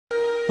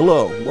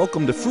Hello,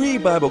 welcome to Free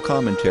Bible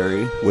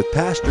Commentary with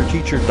Pastor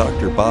Teacher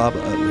Dr. Bob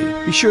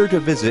Utley. Be sure to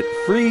visit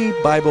Free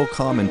Bible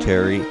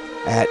Commentary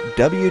at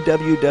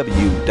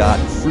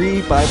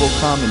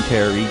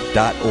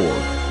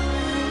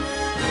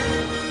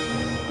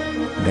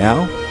www.freebiblecommentary.org.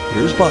 Now,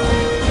 here's Bob.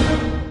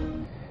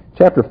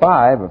 Chapter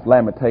 5 of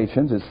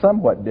Lamentations is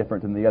somewhat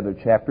different than the other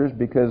chapters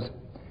because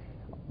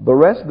the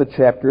rest of the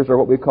chapters are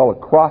what we call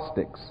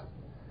acrostics.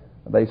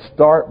 They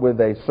start with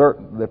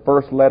the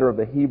first letter of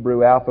the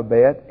Hebrew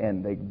alphabet,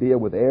 and they deal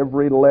with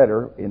every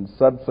letter in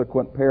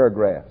subsequent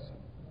paragraphs.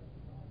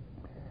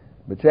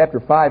 But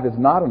chapter 5 is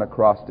not an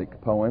acrostic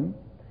poem.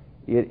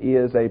 It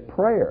is a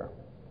prayer.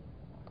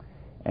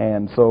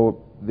 And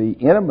so the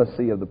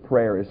intimacy of the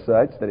prayer is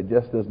such that it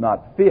just does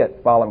not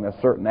fit following a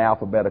certain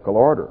alphabetical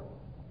order.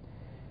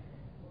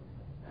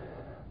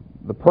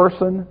 The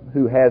person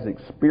who has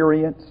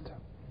experienced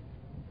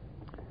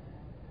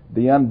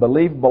the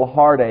unbelievable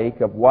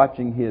heartache of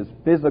watching his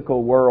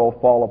physical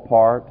world fall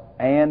apart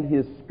and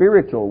his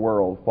spiritual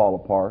world fall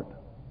apart,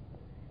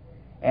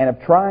 and of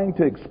trying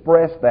to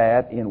express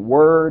that in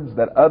words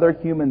that other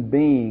human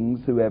beings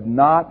who have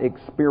not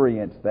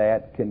experienced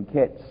that can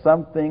catch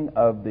something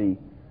of the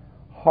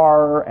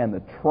horror and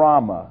the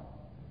trauma,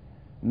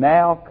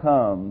 now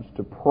comes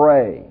to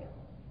pray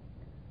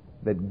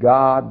that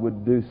God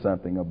would do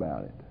something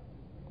about it.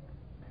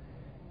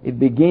 It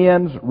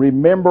begins,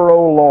 "Remember,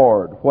 O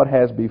Lord, what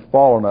has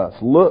befallen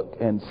us. Look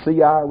and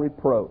see our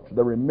reproach."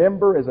 The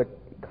remember is a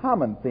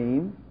common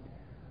theme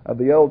of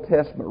the Old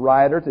Testament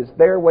writers. It's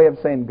their way of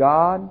saying,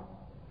 God,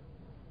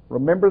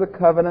 remember the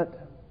covenant.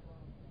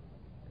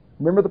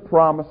 Remember the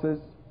promises.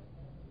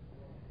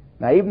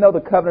 Now, even though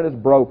the covenant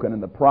is broken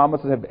and the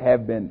promises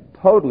have been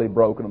totally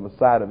broken on the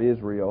side of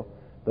Israel,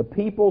 the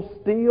people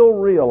still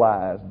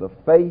realize the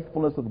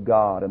faithfulness of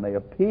God, and they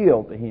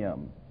appeal to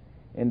Him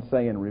in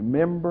saying,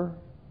 remember.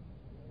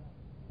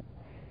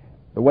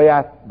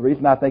 The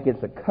reason I think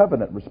it's a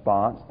covenant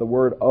response, the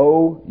word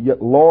 "O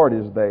Lord"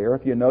 is there.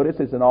 If you notice,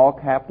 it's in all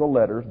capital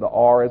letters. The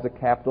R is a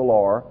capital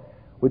R,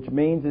 which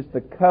means it's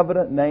the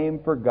covenant name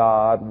for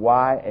God,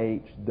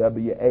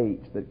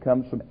 YHWH, that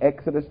comes from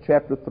Exodus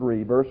chapter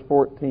 3, verse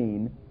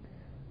 14,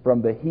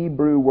 from the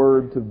Hebrew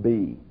word to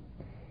be.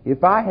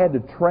 If I had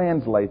to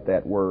translate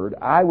that word,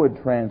 I would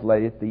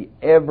translate it the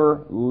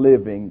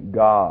ever-living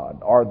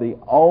God, or the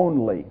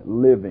only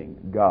living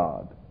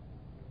God.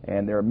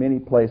 And there are many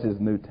places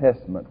in the New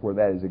Testament where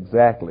that is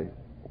exactly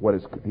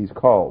what he's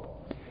called.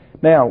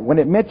 Now, when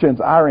it mentions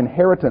our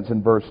inheritance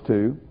in verse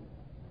 2,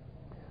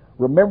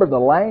 remember the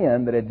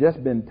land that had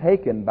just been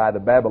taken by the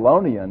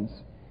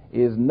Babylonians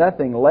is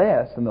nothing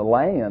less than the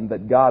land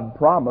that God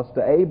promised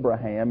to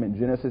Abraham in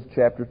Genesis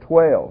chapter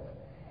 12,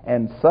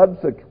 and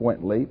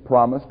subsequently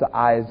promised to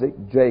Isaac,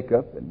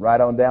 Jacob, and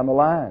right on down the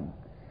line.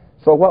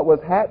 So what was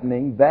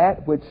happening,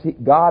 that which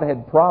God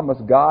had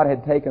promised, God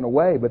had taken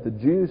away, but the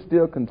Jews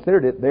still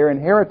considered it their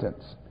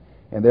inheritance.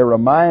 And they're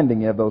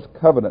reminding you of those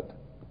covenant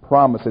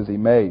promises He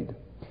made.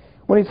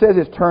 When He says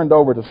it's turned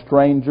over to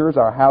strangers,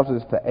 our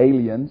houses to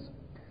aliens,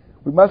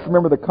 we must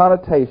remember the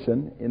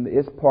connotation in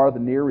this part of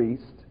the Near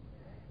East,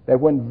 that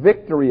when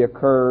victory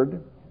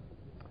occurred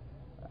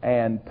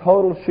and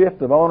total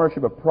shift of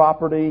ownership of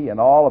property and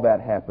all of that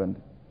happened,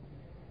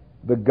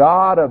 the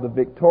God of the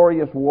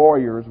victorious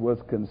warriors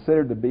was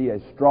considered to be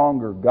a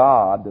stronger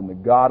God than the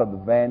God of the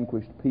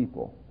vanquished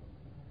people.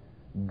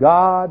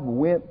 God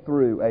went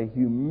through a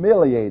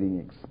humiliating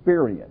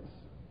experience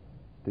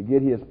to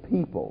get His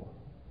people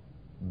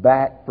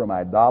back from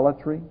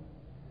idolatry,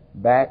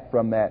 back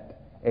from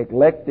that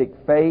eclectic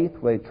faith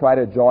where they try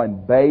to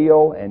join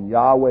Baal and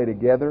Yahweh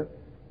together.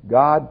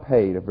 God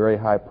paid a very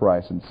high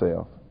price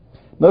Himself.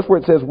 Notice where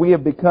it says, we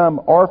have become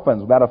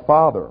orphans without a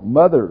father,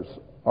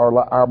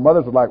 our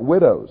mothers are like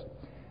widows.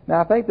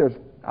 Now, I think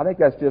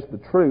that's just the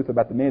truth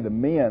about many of the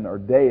men are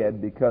dead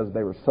because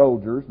they were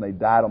soldiers and they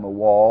died on the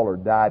wall or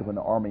died when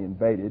the army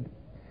invaded.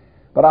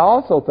 But I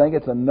also think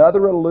it's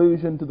another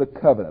allusion to the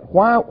covenant.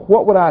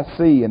 What would I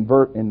see in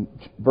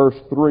verse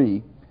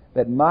 3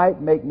 that might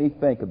make me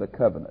think of the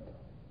covenant?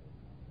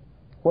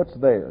 What's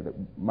there that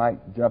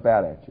might jump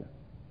out at you?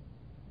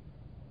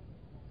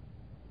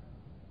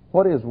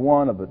 What is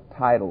one of the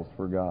titles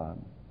for God?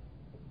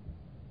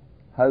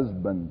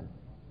 Husband.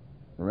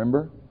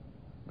 Remember?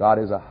 God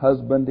is a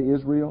husband to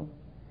Israel.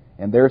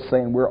 And they're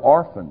saying we're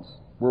orphans.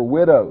 We're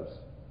widows.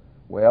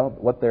 Well,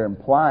 what they're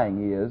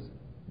implying is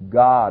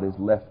God has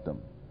left them,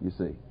 you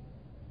see.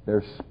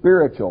 They're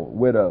spiritual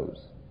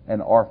widows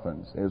and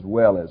orphans as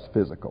well as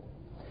physical.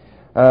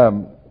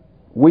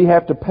 We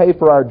have to pay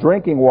for our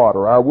drinking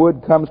water. Our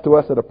wood comes to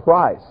us at a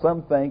price.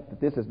 Some think that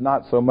this is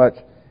not so much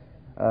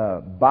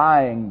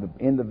buying the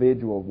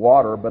individual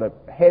water, but a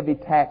heavy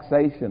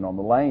taxation on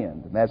the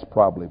land. And that's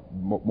probably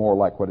more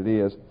like what it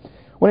is.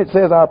 When it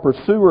says our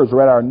pursuers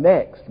are at our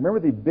necks, remember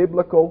the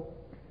biblical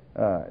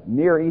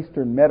Near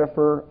Eastern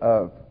metaphor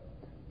of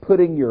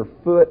putting your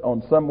foot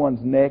on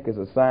someone's neck as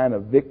a sign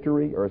of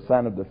victory or a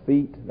sign of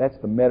defeat? That's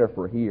the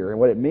metaphor here. And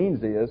what it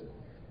means is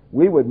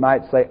we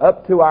might say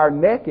up to our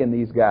neck in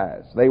these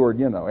guys. They were,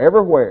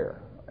 everywhere.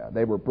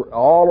 They were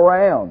all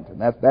around,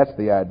 and that's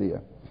the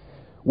idea.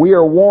 We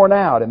are worn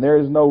out, and there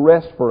is no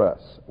rest for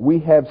us. We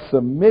have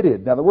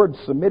submitted. Now, the word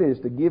submitted is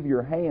to give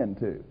your hand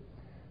to.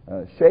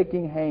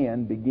 Shaking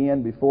hand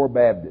began before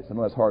baptism. I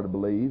know that's hard to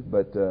believe,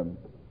 but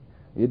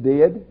it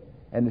did.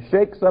 And to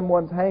shake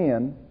someone's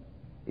hand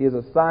is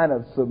a sign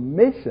of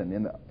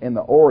submission in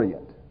the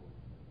Orient.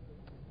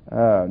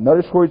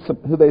 Notice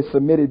who they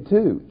submitted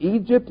to.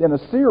 Egypt and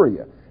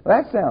Assyria.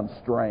 Now, that sounds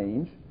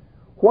strange.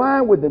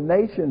 Why would the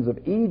nations of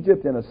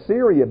Egypt and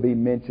Assyria be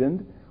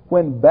mentioned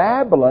when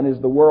Babylon is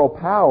the world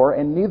power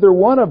and neither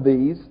one of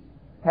these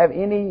have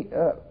any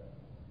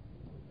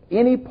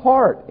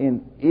part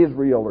in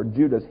Israel or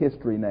Judah's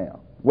history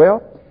now?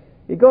 Well,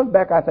 it goes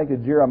back, I think, to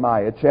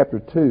Jeremiah chapter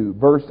 2,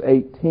 verse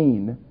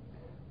 18,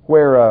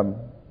 where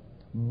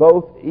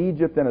both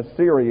Egypt and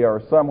Assyria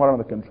are somewhat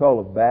under the control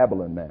of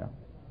Babylon now.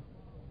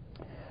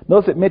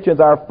 Notice it mentions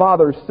our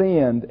fathers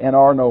sinned and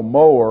are no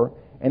more,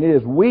 and it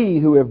is we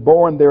who have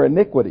borne their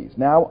iniquities.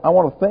 Now, I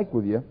want to think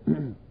with you.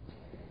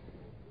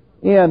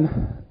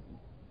 In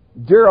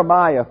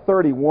Jeremiah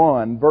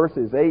 31,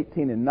 verses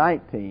 18 and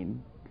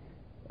 19,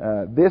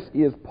 this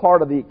is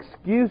part of the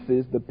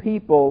excuses the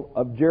people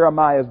of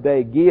Jeremiah's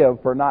day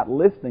give for not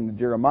listening to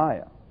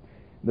Jeremiah.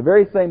 The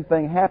very same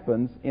thing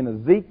happens in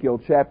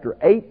Ezekiel chapter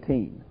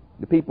 18.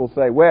 The people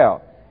say,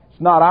 well, it's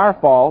not our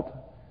fault.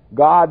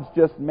 God's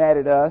just mad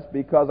at us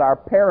because our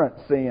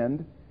parents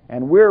sinned,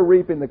 and we're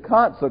reaping the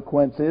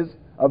consequences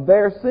of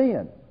their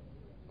sin.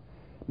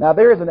 Now,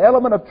 there is an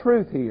element of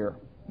truth here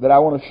that I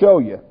want to show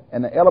you,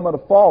 and an element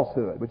of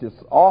falsehood, which is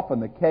often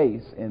the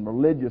case in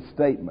religious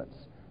statements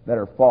that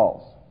are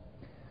false.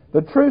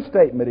 The true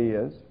statement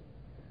is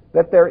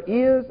that there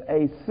is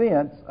a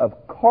sense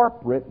of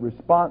corporate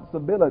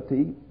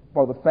responsibility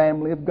for the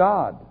family of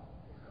God.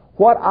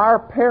 What our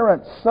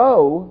parents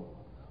sow,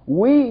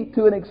 we,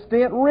 to an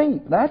extent,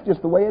 reap. That's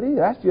just the way it is.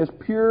 That's just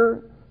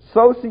pure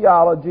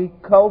sociology,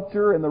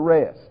 culture, and the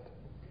rest.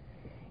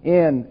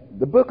 In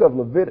the book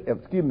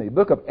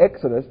of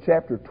Exodus,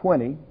 chapter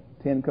 20,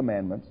 10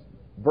 Commandments,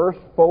 verse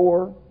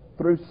 4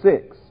 through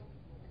 6,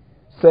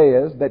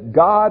 says that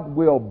God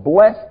will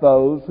bless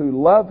those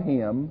who love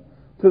Him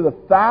to the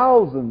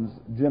thousands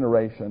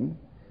generation,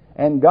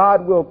 and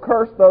God will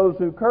curse those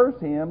who curse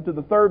Him to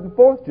the third and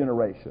fourth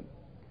generation.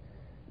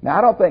 Now,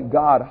 I don't think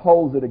God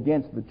holds it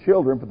against the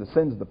children for the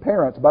sins of the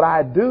parents, but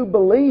I do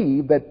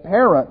believe that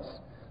parents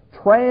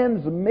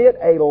transmit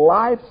a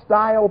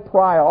lifestyle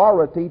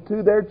priority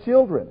to their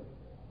children.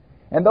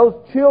 And those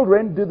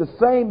children do the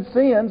same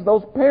sins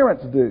those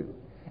parents do.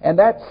 And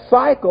that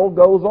cycle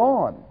goes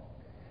on.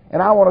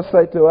 And I want to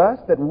say to us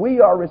that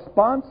we are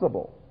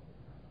responsible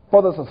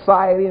for the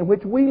society in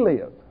which we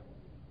live.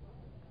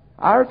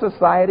 Our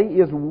society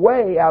is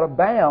way out of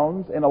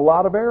bounds in a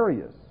lot of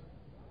areas.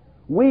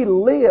 We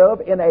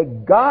live in a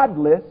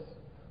godless,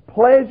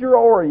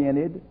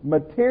 pleasure-oriented,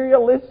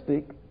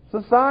 materialistic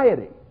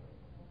society.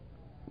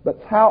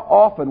 But how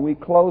often we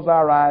close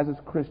our eyes as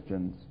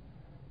Christians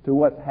to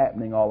what's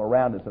happening all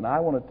around us. And I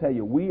want to tell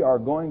you, we are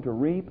going to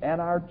reap, and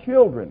our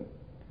children,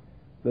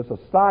 the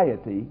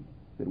society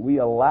that we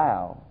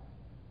allow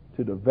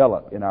to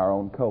develop in our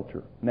own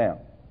culture. Now,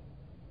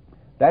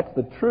 that's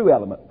the true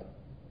element.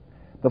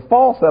 The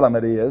false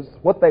element is,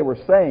 what they were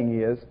saying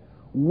is,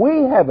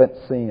 we haven't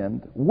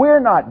sinned,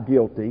 we're not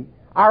guilty,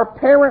 our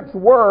parents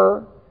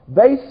were,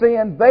 they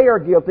sinned, they are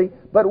guilty,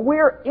 but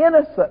we're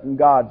innocent and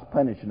God's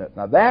punishing it.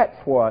 Now that's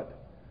what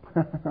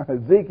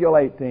Ezekiel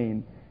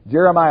 18,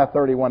 Jeremiah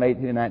 31,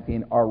 18 and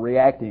 19 are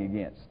reacting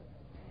against.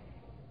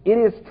 It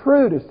is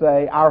true to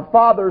say, our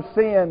fathers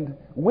sinned,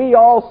 we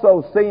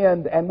also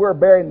sinned, and we're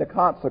bearing the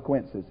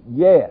consequences.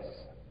 Yes.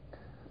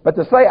 But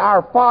to say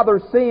our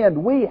fathers sinned,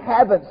 we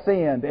haven't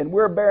sinned, and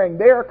we're bearing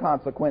their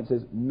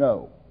consequences,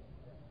 no.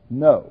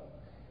 No.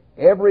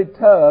 Every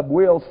tub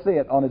will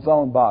sit on its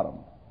own bottom.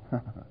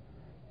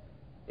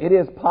 It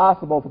is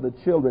possible for the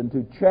children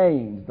to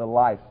change the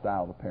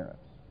lifestyle of the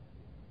parents.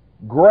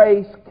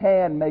 Grace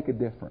can make a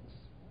difference.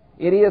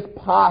 It is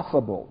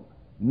possible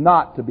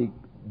not to be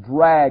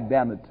dragged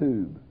down the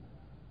tube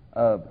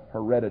of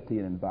heredity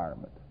and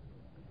environment.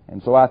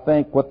 And so I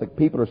think what the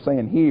people are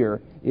saying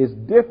here is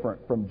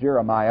different from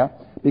Jeremiah,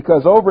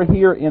 because over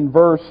here in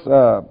verse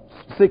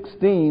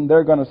 16,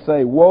 they're going to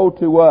say, "Woe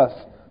to us,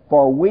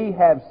 for we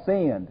have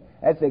sinned."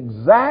 That's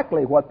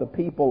exactly what the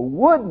people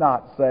would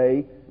not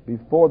say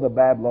before the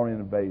Babylonian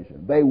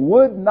invasion. They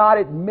would not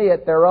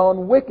admit their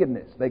own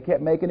wickedness. They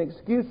kept making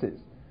excuses.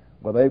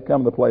 Well, they've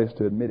come to the place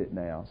to admit it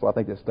now. So I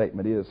think this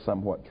statement is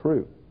somewhat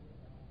true.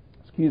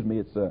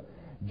 It's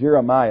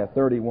Jeremiah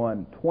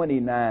 31,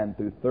 29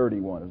 through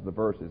 31 is the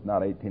verses,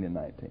 not 18 and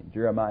 19.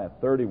 Jeremiah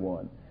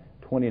 31,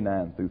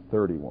 29 through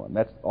 31.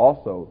 That's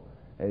also,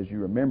 as you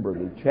remember,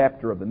 the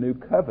chapter of the New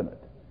Covenant.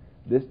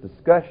 This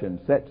discussion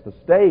sets the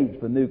stage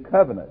for the New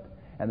Covenant.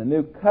 And the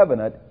New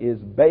Covenant is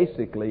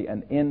basically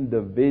an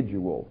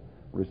individual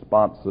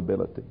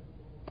responsibility.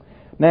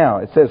 Now,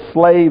 it says,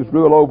 slaves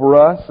rule over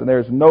us, and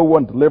there's no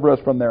one to deliver us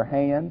from their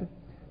hand.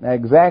 Now,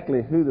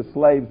 exactly who the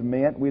slaves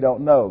meant, we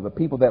don't know. The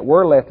people that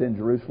were left in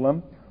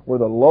Jerusalem were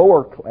the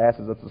lower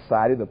classes of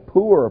society, the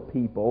poorer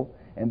people,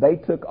 and they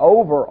took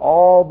over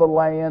all the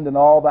land and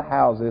all the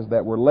houses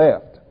that were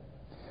left.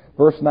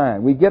 Verse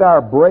 9, we get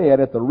our bread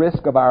at the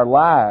risk of our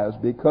lives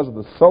because of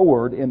the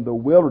sword in the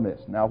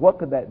wilderness. Now, what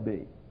could that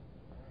be?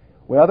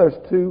 Well, there's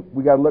two.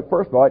 We got to look,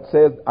 first of all, it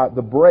says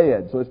the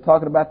bread. So it's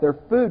talking about their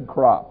food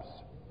crops.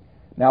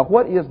 Now,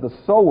 what is the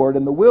sword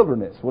in the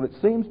wilderness? Well, it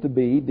seems to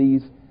be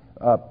these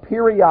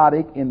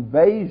periodic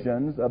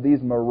invasions of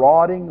these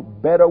marauding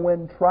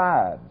Bedouin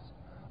tribes,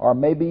 or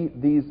maybe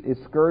these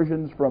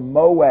excursions from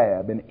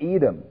Moab and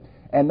Edom.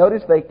 And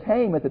notice they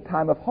came at the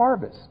time of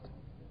harvest.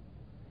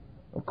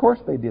 Of course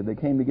they did. They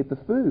came to get the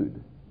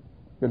food.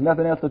 There's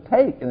nothing else to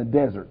take in the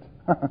desert.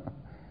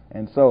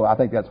 And so I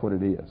think that's what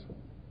it is.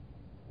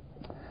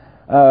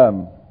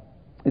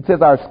 It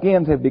says, our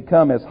skins have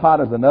become as hot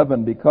as an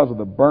oven because of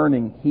the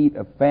burning heat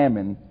of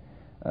famine.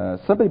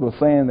 Some people are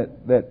saying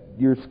that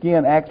your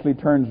skin actually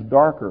turns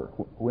darker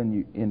when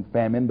you in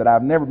famine, but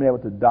I've never been able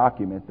to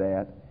document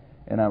that,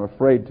 and I'm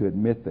afraid to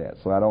admit that,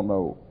 so I don't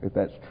know if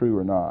that's true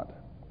or not.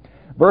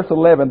 Verse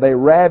 11, they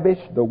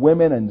ravished the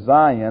women in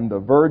Zion, the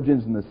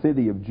virgins in the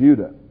city of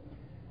Judah.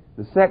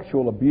 The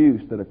sexual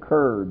abuse that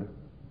occurred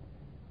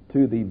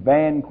to the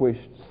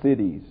vanquished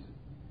cities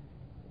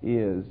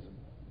is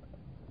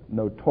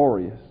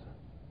notorious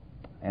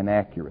and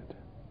accurate.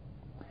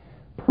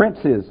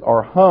 Princes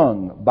are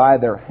hung by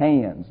their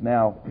hands.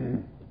 Now,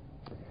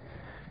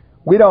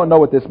 we don't know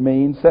what this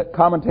means.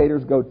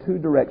 Commentators go two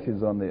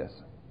directions on this.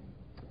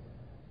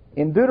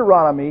 In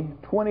Deuteronomy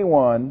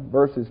 21,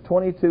 verses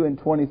 22 and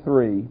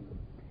 23,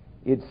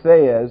 it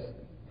says,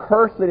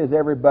 cursed is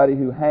everybody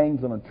who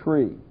hangs on a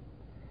tree.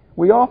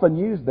 We often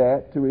use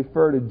that to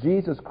refer to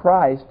Jesus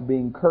Christ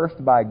being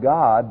cursed by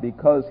God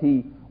because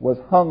he was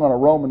hung on a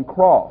Roman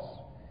cross.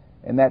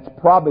 And that's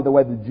probably the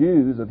way the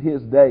Jews of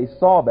his day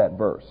saw that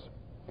verse.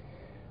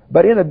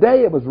 But in the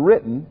day it was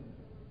written,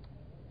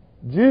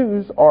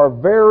 Jews are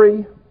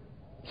very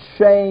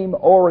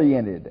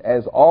shame-oriented,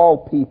 as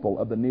all people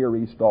of the Near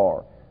East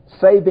are.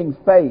 Saving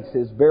face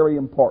is very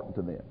important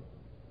to them.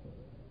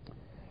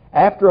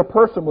 After a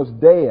person was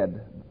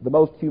dead, the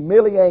most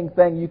humiliating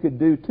thing you could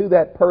do to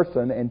that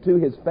person and to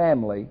his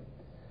family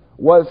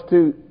was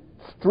to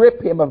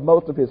strip him of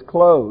most of his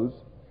clothes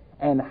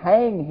and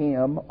hang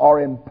him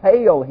or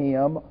impale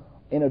him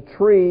in a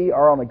tree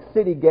or on a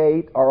city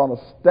gate or on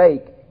a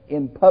stake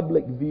in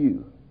public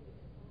view.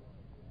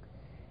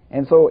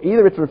 And so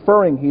either it's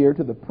referring here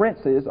to the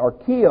princes are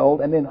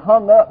killed and then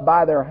hung up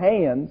by their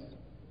hands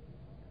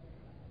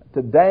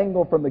to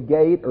dangle from the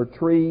gate or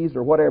trees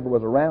or whatever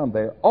was around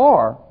there,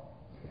 or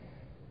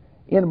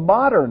in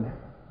modern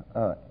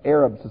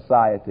Arab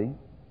society,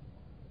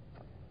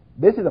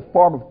 this is a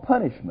form of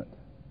punishment.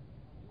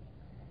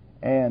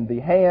 And the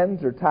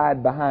hands are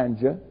tied behind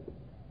you,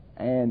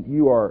 and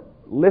you are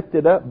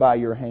lifted up by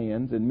your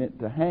hands and meant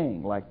to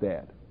hang like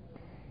that.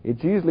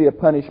 It's usually a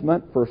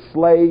punishment for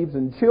slaves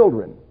and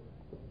children.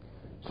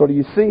 So do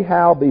you see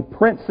how the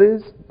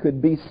princes could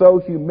be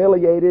so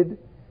humiliated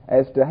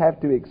as to have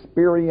to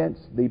experience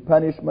the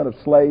punishment of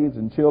slaves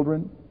and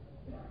children?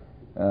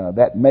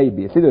 That may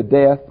be. It's either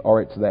death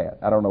or it's that.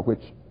 I don't know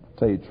which, to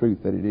tell you the truth,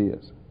 that it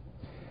is.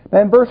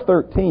 Now in verse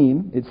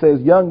 13, it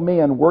says, young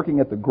men working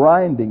at the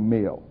grinding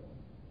mill.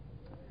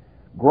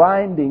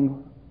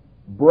 Grinding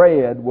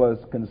bread was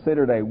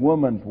considered a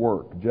woman's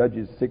work,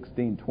 Judges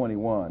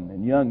 16:21,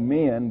 and young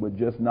men would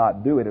just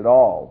not do it at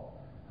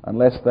all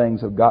unless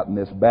things have gotten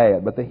this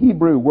bad. But the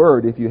Hebrew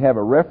word, if you have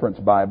a reference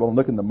Bible and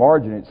look in the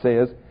margin, it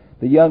says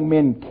the young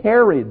men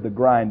carried the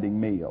grinding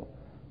mill.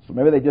 So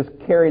maybe they just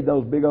carried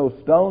those big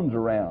old stones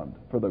around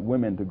for the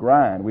women to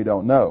grind. We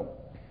don't know.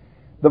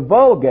 The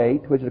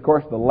Vulgate, which is of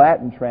course the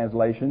Latin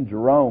translation,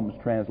 Jerome's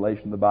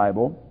translation of the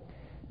Bible,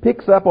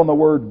 picks up on the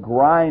word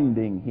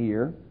grinding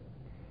here,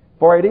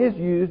 for it is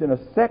used in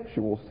a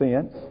sexual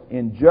sense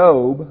in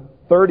Job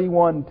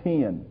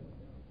 31:10.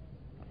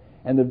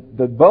 And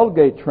the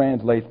Vulgate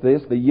translates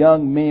this, the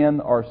young men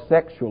are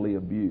sexually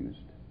abused.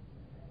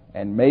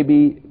 And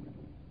maybe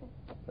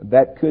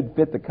that could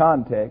fit the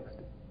context.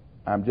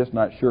 I'm just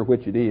not sure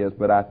which it is,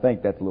 but I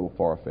think that's a little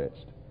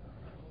far-fetched.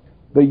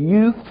 The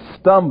youth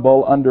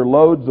stumble under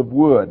loads of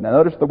wood. Now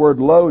notice the word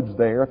loads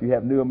there, if you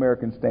have New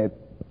American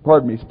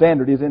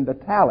Standard, is in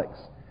italics.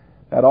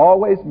 That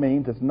always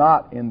means it's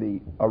not in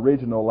the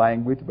original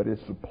language, but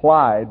it's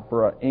supplied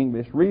for an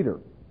English reader.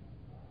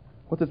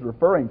 What this is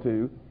referring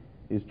to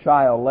is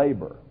child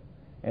labor.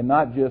 And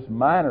not just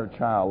minor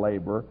child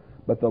labor,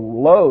 but the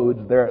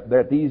loads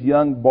that these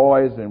young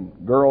boys and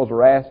girls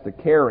are asked to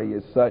carry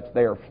is such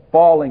they are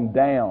falling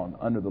down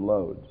under the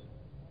loads.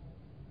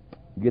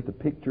 You get the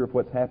picture of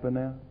what's happened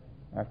now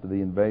after the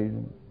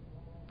invasion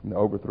and the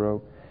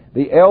overthrow?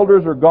 The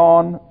elders are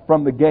gone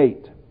from the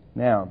gate.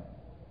 Now,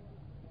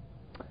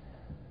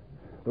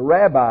 the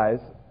rabbis,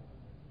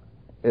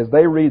 as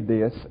they read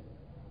this,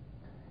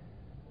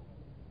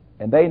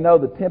 and they know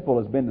the temple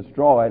has been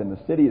destroyed and the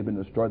city has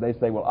been destroyed, they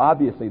say, well,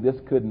 obviously this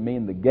couldn't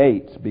mean the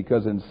gates,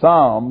 because in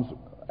Psalms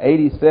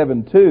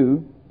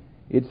 87:2,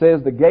 It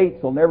says the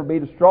gates will never be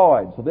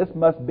destroyed. So this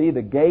must be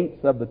the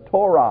gates of the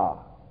Torah,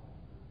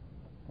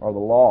 or the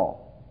law.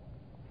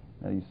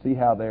 Now you see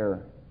how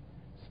they're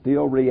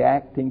still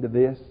reacting to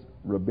this,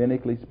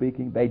 rabbinically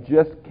speaking? They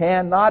just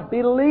cannot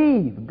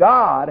believe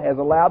God has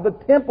allowed the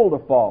temple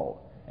to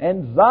fall.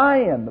 And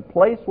Zion, the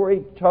place where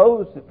He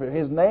chose for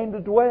His name to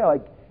dwell.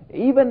 Like,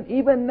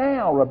 even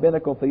now,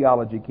 rabbinical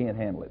theology can't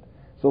handle it.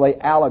 So they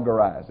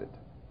allegorize it.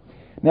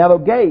 Now the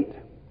gate,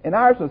 in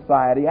our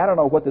society, I don't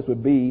know what this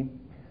would be,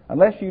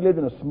 unless you lived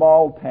in a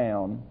small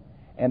town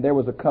and there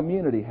was a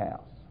community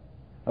house.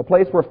 A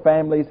place where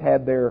families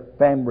had their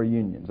family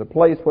reunions. A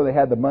place where they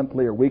had the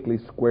monthly or weekly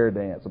square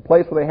dance. A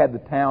place where they had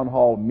the town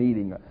hall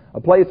meeting. A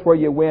place where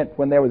you went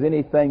when there was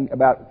anything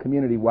about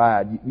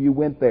community-wide. You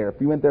went there. If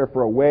you went there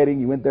for a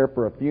wedding, you went there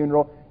for a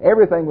funeral.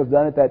 Everything was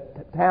done at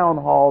that town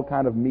hall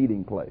kind of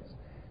meeting place.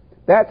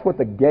 That's what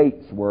the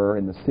gates were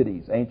in the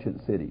cities,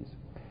 ancient cities.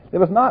 There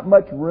was not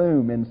much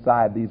room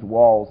inside these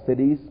walled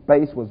cities.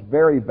 Space was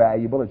very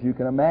valuable, as you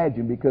can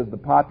imagine, because the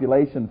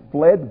population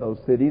fled those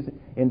cities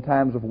in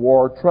times of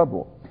war or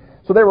trouble.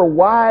 So there were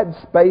wide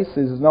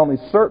spaces in only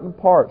certain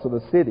parts of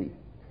the city.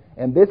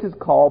 And this is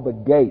called the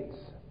gates.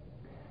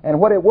 And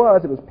what it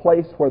was a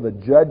place where the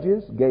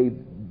judges gave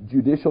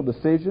judicial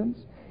decisions.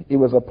 It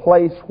was a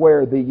place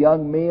where the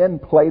young men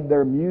played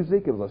their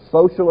music. It was a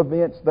social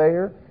events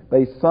there.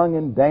 They sung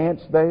and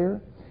danced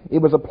there. It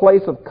was a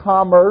place of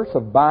commerce,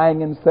 of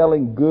buying and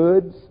selling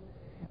goods.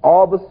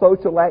 All the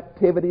social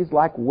activities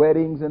like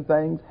weddings and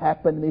things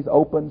happened in these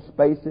open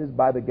spaces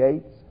by the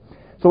gates.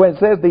 So when it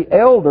says the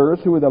elders,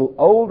 who are the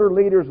older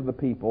leaders of the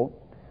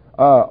people,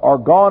 are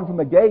gone from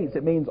the gates,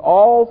 it means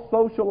all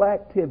social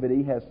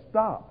activity has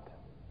stopped.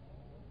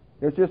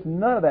 There's just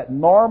none of that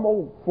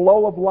normal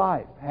flow of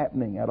life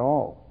happening at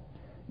all.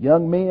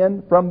 Young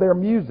men from their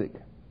music.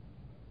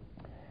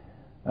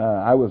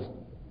 I was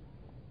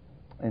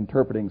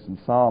interpreting some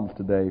Psalms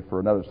today for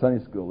another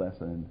Sunday school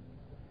lesson,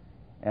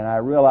 and I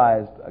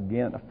realized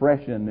again,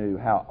 afresh and anew,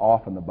 how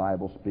often the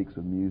Bible speaks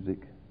of music,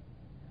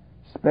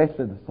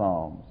 especially the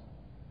Psalms.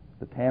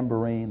 The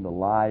tambourine, the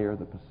lyre,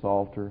 the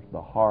psalter,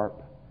 the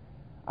harp.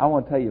 I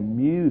want to tell you,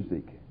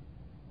 music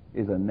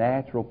is a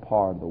natural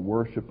part of the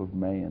worship of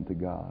man to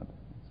God.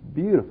 It's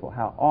beautiful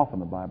how often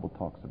the Bible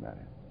talks about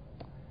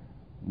it.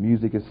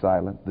 Music is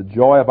silent. The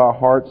joy of our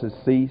hearts has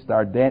ceased.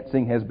 Our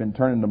dancing has been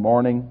turned into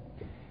mourning.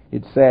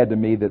 It's sad to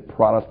me that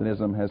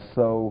Protestantism has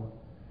so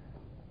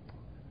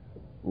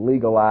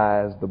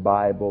legalized the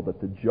Bible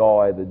that the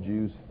joy the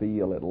Jews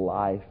feel at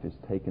life is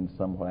taken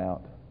somewhat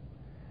out.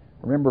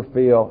 Remember,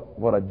 Phil,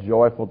 what a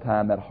joyful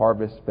time that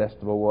Harvest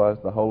Festival was.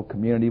 The whole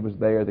community was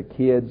there. The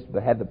kids,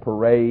 they had the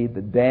parade,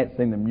 the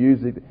dancing, the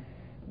music.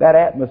 That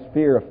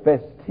atmosphere of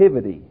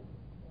festivity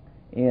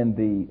in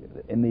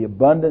the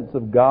abundance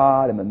of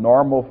God and the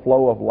normal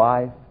flow of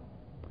life.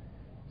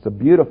 It's a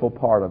beautiful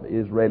part of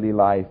Israeli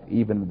life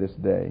even this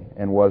day,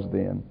 and was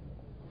then.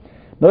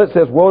 Now it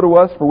says, woe to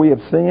us, for we have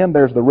sinned.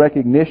 There's the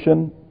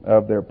recognition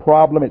of their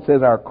problem. It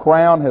says, our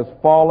crown has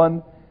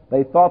fallen.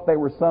 They thought they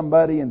were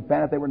somebody and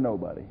found out they were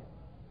nobody.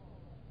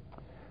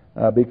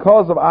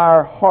 Because of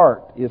our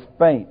heart is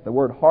faint. The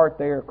word heart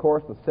there, of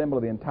course, the symbol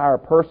of the entire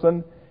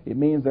person. It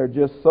means they're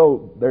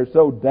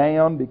so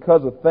down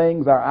because of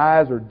things. Our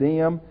eyes are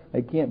dim.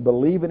 They can't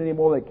believe it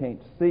anymore. They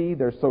can't see.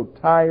 They're so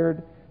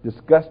tired,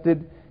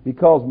 disgusted.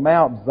 Because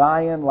Mount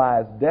Zion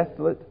lies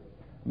desolate.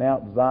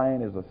 Mount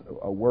Zion is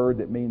a word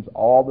that means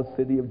all the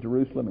city of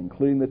Jerusalem,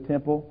 including the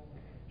temple.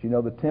 As you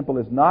know, the temple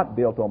is not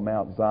built on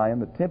Mount Zion.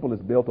 The temple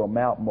is built on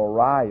Mount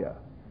Moriah.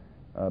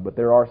 But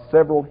there are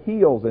several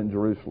hills in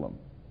Jerusalem.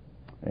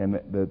 And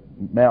the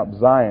Mount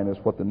Zion is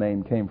what the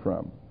name came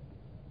from.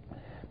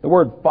 The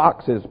word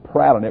foxes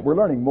prowl in it. We're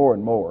learning more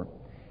and more.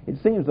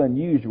 It seems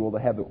unusual to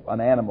have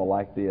an animal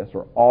like this,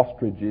 or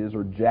ostriches,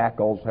 or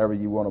jackals, however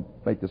you want to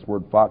make this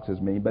word foxes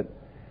mean. But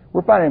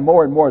we're finding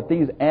more and more that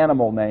these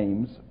animal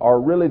names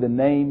are really the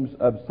names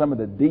of some of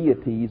the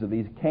deities of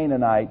these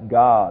Canaanite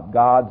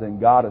gods and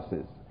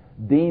goddesses,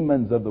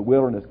 demons of the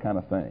wilderness kind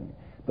of thing.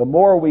 The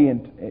more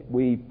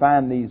we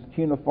find these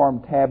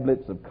cuneiform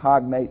tablets of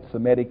cognate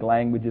Semitic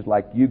languages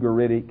like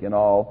Ugaritic and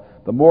all,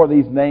 the more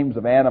these names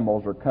of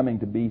animals are coming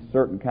to be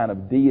certain kind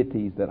of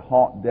deities that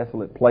haunt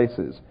desolate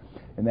places.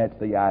 And that's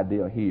the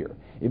idea here.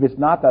 If it's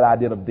not that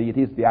idea of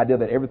deities, it's the idea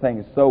that everything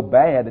is so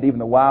bad that even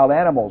the wild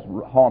animals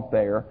haunt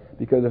there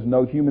because there's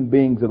no human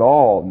beings at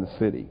all in the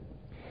city.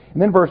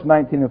 And then verse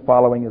 19 and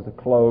following is a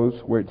close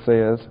where it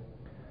says,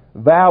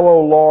 Thou,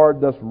 O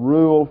Lord, dost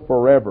rule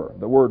forever.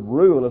 The word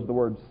rule is the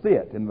word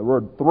sit. And the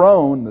word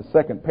throne, the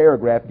second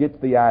paragraph, gets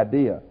the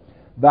idea.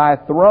 Thy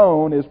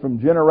throne is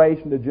from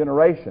generation to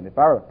generation. If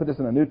I were to put this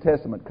in a New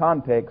Testament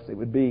context, it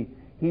would be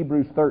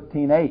Hebrews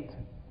 13:8.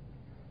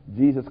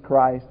 Jesus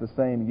Christ the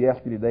same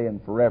yesterday, today,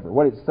 and forever.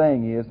 What it's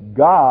saying is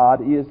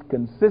God is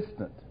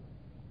consistent.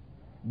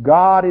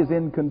 God is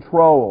in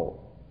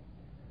control.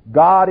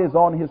 God is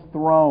on His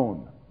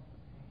throne.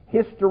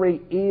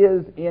 History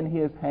is in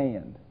His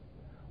hand.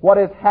 What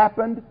has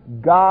happened,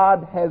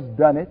 God has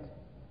done it,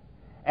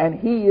 and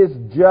He is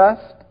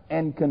just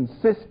and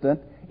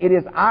consistent It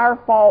is our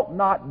fault,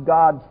 not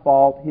God's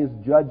fault. His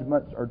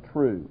judgments are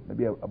true.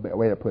 Maybe a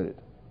way to put it.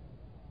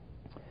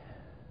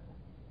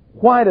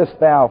 Why dost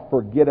thou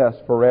forget us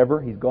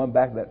forever? He's going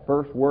back to that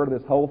first word of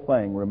this whole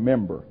thing,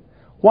 remember.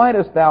 Why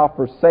dost thou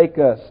forsake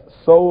us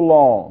so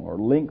long, or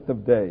length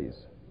of days?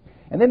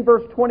 And then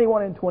verse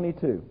 21 and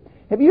 22.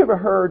 Have you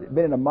ever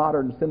been in a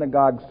modern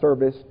synagogue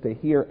service to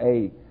hear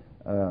a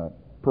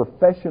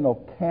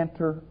professional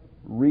cantor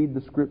read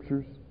the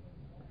Scriptures?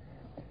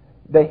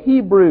 The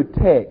Hebrew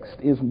text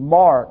is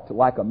marked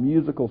like a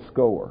musical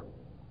score.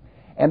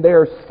 And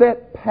there are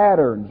set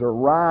patterns or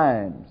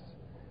rhymes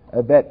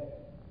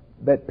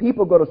that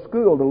people go to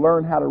school to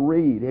learn how to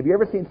read. Have you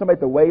ever seen somebody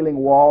at the Wailing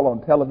Wall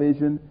on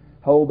television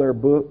hold their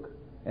book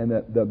and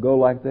they'll go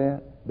like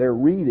that? They're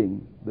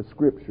reading the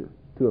Scripture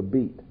to a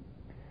beat.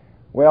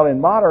 Well,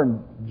 in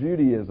modern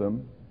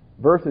Judaism,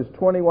 verses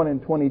 21 and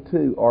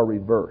 22 are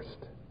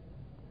reversed.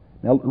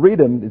 Now read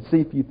them and see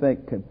if you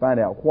can find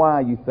out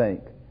why you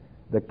think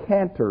the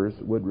cantors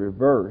would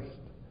reverse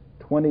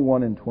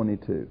 21 and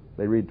 22.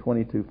 They read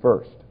 22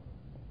 first.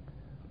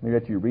 Let me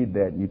let you read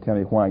that and you tell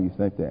me why you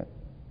think that.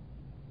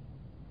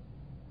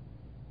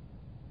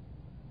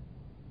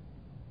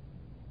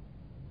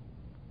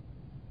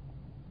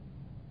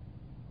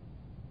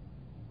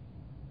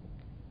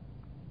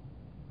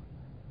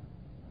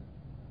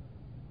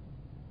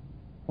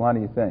 Why do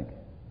you think?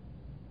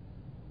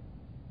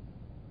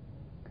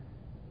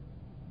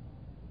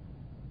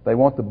 They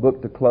want the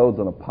book to close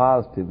on a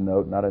positive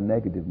note, not a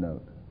negative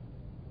note.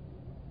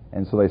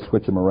 And so they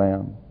switch them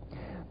around.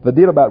 The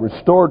deal about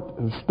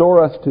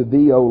restore us to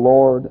thee, O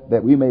Lord,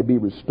 that we may be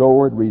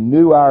restored.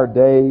 Renew our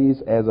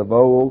days as of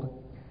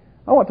old.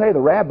 I want to tell you, the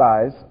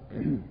rabbis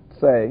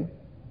say,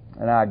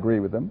 and I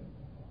agree with them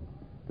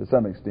to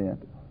some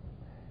extent,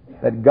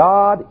 that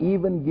God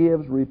even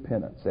gives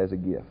repentance as a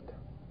gift.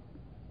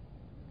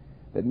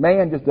 That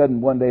man just doesn't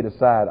one day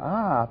decide,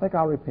 I think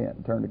I'll repent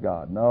and turn to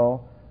God.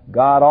 No,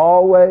 God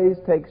always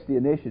takes the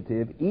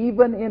initiative,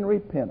 even in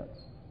repentance.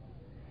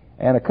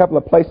 And a couple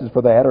of places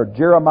for that are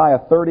Jeremiah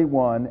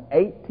 31,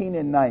 18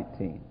 and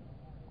 19,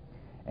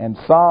 and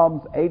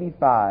Psalms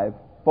 85,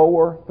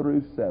 4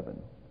 through 7.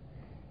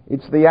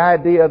 It's the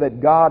idea that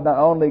God not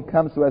only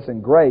comes to us in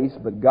grace,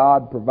 but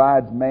God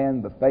provides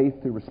man the faith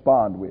to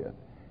respond with.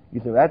 You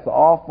say, that's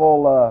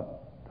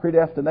awful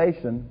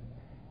predestination.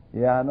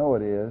 Yeah, I know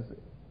it is.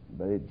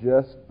 But it's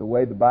just the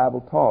way the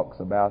Bible talks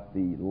about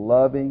the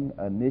loving,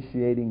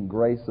 initiating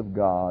grace of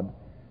God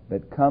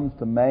that comes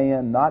to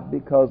man not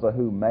because of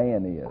who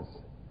man is,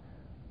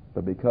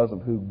 but because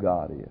of who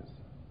God is.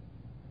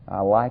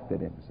 I like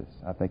that emphasis.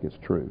 I think it's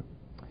true.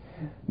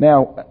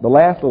 Now, the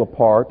last little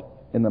part,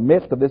 in the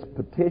midst of this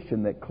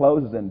petition that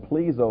closes in,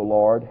 please, O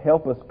Lord,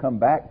 help us come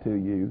back to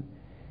you,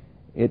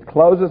 it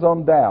closes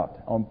on doubt,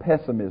 on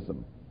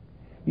pessimism.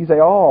 You say,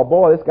 oh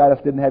boy, this guy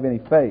just didn't have any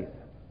faith.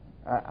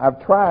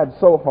 I've tried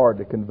so hard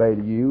to convey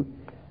to you,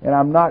 and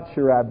I'm not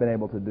sure I've been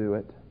able to do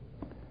it.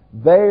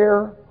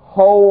 Their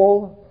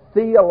whole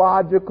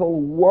theological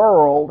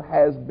world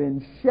has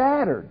been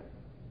shattered.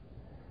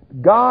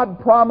 God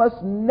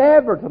promised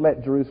never to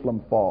let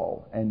Jerusalem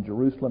fall, and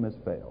Jerusalem has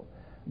failed.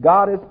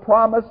 God has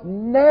promised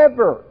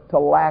never to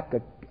lack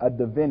a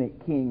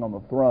Davidic king on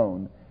the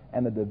throne,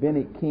 and the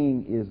Davidic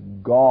king is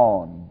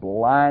gone,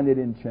 blinded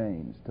in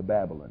chains to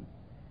Babylon.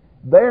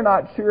 They're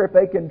not sure if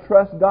they can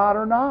trust God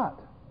or not.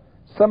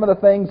 Some of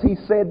the things He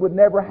said would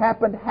never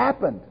happen,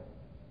 happened.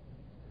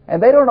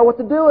 And they don't know what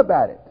to do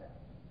about it.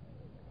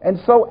 And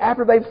so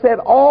after they've said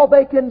all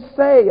they can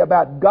say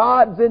about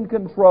God's in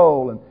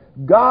control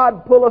and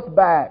God pull us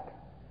back,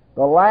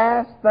 the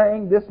last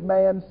thing this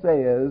man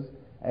says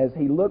as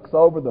he looks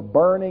over the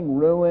burning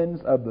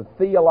ruins of the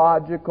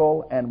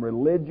theological and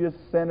religious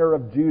center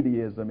of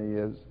Judaism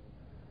is,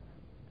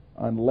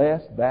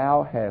 unless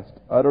thou hast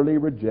utterly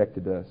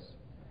rejected us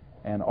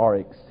and are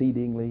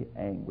exceedingly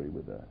angry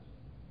with us.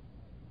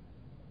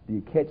 Do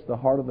you catch the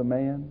heart of the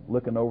man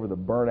looking over the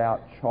burnt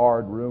out,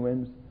 charred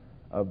ruins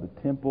of the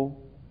temple?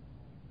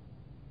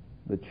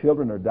 The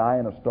children are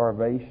dying of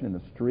starvation in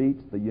the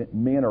streets. The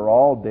men are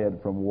all dead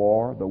from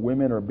war. The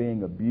women are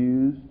being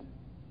abused.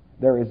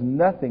 There is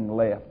nothing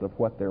left of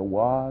what there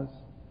was.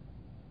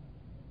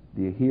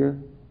 Do you hear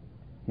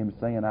him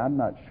saying, I'm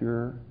not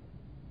sure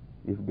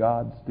if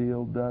God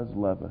still does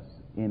love us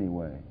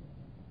anyway.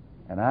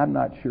 And I'm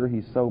not sure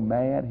He's so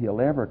mad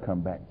He'll ever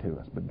come back to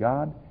us. But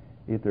God,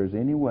 if there's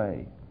any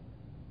way,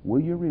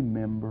 will you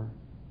remember?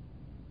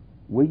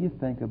 Will you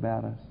think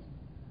about us?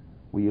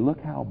 Will you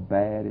look how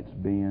bad it's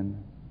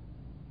been?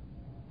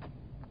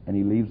 And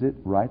he leaves it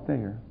right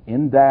there,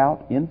 in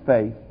doubt, in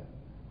faith,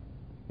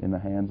 in the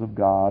hands of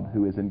God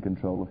who is in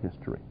control of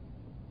history.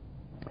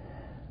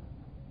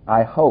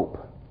 I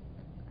hope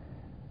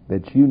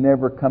that you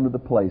never come to the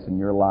place in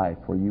your life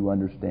where you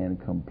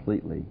understand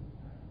completely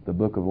the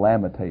book of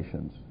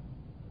Lamentations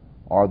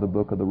or the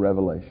book of the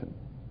Revelation.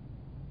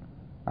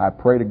 I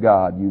pray to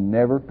God you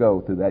never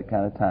go through that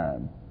kind of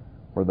time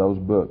where those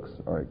books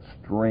are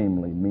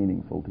extremely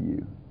meaningful to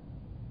you.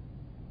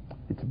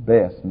 It's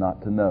best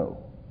not to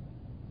know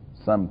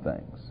some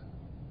things.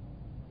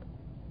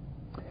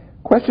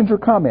 Questions or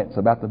comments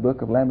about the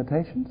book of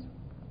Lamentations?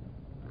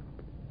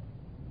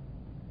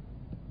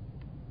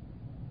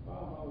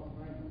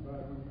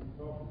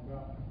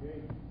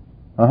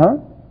 Uh-huh.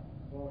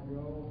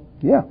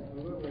 Yeah. A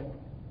little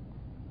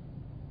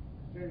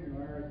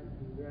similarity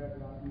to that,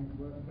 like in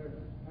West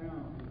Texas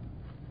town,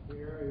 the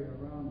area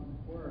around the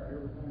square,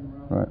 everything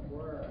around Right. the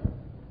square,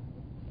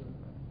 the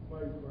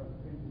place where the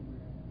people went,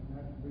 and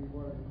that would be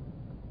where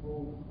the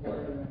old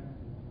square is.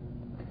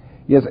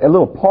 Yes, a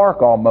little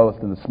park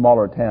almost in the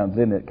smaller towns,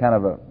 isn't it? Kind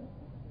of a,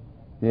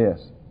 yes.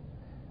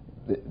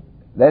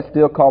 That's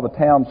still called the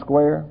town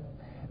square?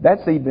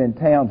 That's even in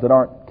towns that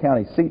aren't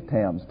county seat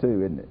towns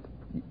too, isn't it?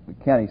 The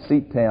county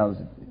seat towns,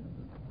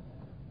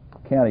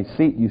 county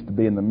seat used to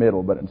be in the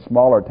middle, but in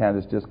smaller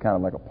towns it's just kind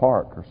of like a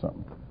park or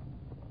something.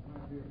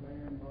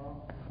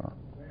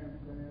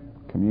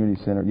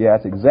 Community center. Yeah,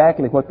 that's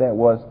exactly what that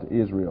was to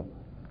Israel.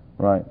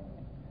 Right.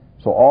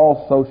 So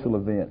all social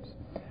events.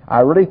 I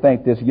really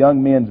think this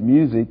young men's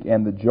music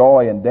and the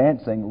joy and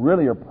dancing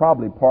really are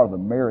probably part of the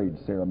marriage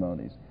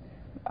ceremonies.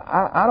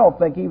 I don't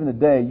think even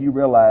today you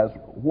realize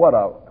what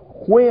a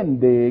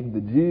whindig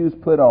the Jews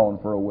put on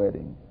for a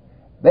wedding.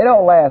 They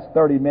don't last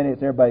 30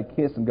 minutes, everybody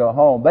kiss and go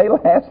home. They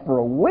last for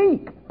a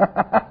week.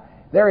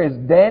 There is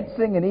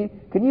dancing and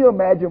eating. Can you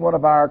imagine one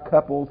of our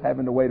couples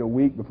having to wait a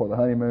week before the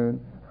honeymoon?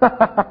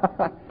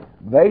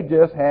 They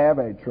just have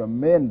a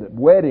tremendous...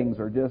 Weddings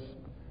are just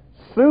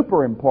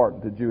super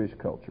important to Jewish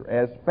culture,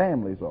 as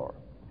families are.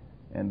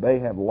 And they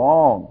have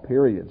long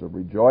periods of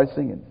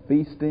rejoicing and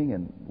feasting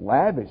and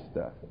lavish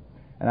stuff.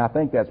 And I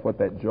think that's what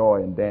that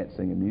joy and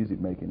dancing and music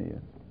making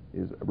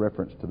is a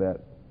reference to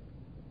that.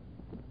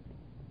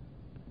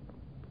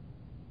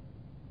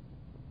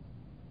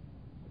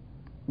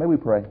 May we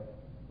pray.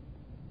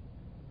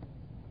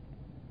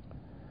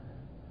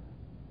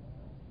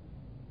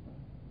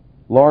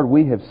 Lord,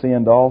 we have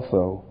sinned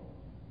also,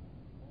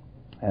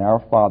 and our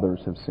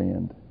fathers have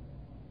sinned.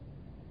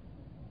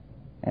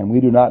 And we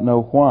do not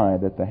know why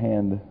that the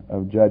hand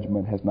of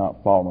judgment has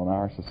not fallen on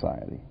our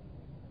society.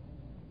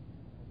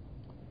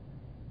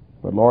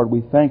 But Lord,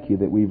 we thank you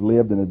that we've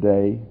lived in a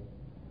day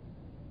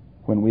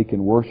when we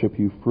can worship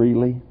you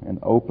freely and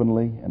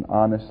openly and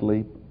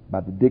honestly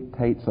by the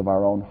dictates of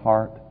our own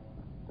heart.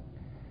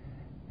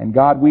 And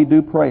God, we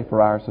do pray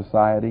for our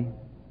society.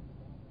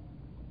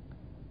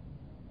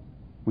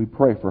 We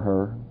pray for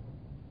her.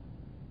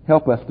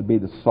 Help us to be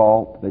the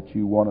salt that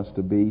you want us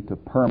to be, to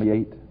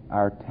permeate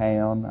our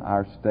town,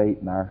 our state,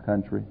 and our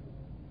country.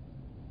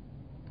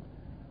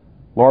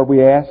 Lord,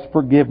 we ask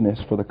forgiveness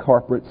for the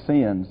corporate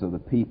sins of the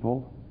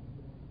people.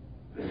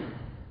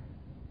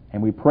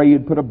 And we pray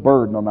you'd put a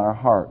burden on our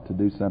heart to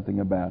do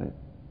something about it.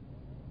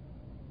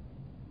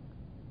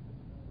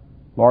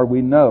 Lord,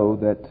 we know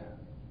that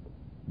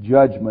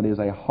judgment is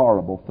a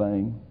horrible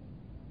thing.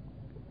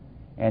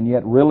 And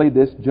yet really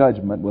this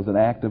judgment was an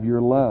act of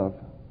your love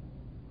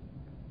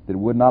that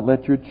would not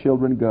let your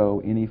children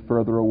go any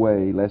further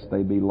away lest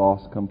they be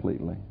lost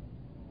completely.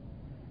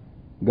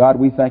 God,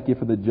 we thank you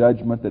for the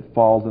judgment that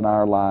falls in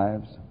our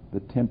lives, the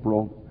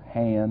temporal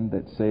hand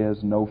that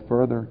says, no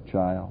further,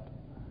 child.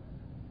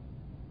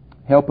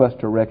 Help us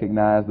to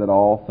recognize that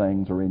all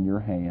things are in your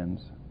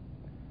hands,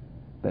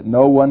 that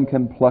no one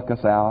can pluck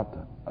us out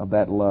of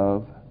that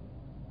love,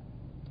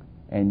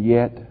 and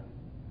yet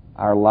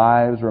our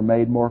lives are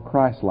made more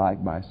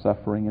Christ-like by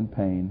suffering and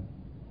pain.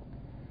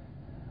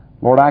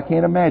 Lord, I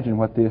can't imagine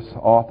what this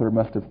author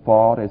must have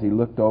thought as he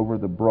looked over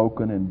the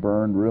broken and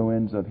burned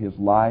ruins of his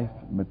life,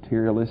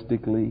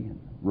 materialistically,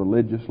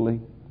 religiously.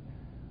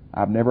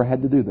 I've never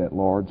had to do that,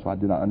 Lord, so I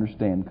do not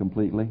understand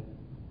completely.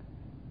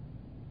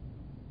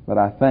 But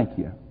I thank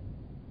you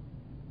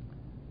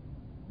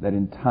that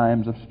in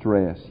times of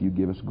stress you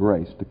give us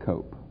grace to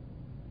cope.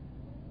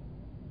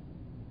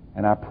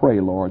 And I pray,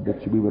 Lord,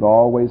 that we would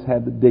always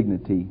have the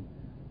dignity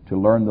to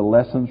learn the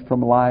lessons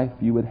from life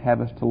you would have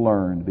us to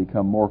learn, to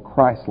become more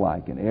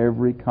Christ-like in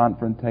every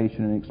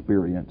confrontation and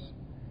experience,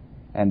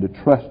 and to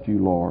trust you,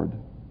 Lord,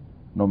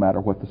 no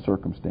matter what the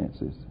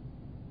circumstances.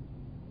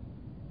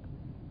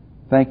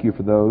 Thank you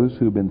for those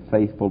who've been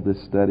faithful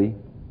this study.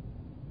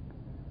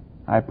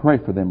 I pray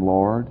for them,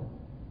 Lord,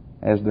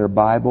 as their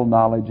Bible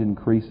knowledge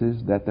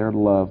increases, that their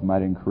love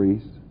might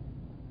increase,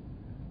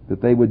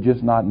 that they would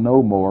just not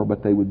know more,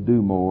 but they would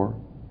do more.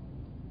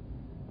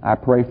 I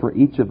pray for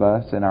each of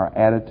us in our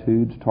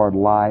attitudes toward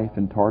life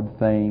and toward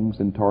things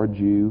and toward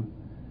you,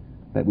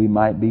 that we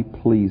might be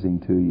pleasing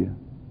to you.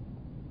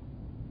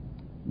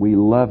 We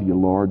love you,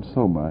 Lord,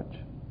 so much.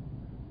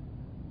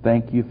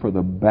 Thank you for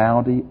the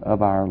bounty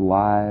of our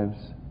lives.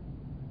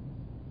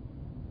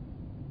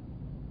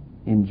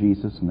 In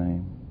Jesus'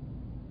 name,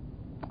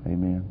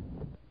 amen.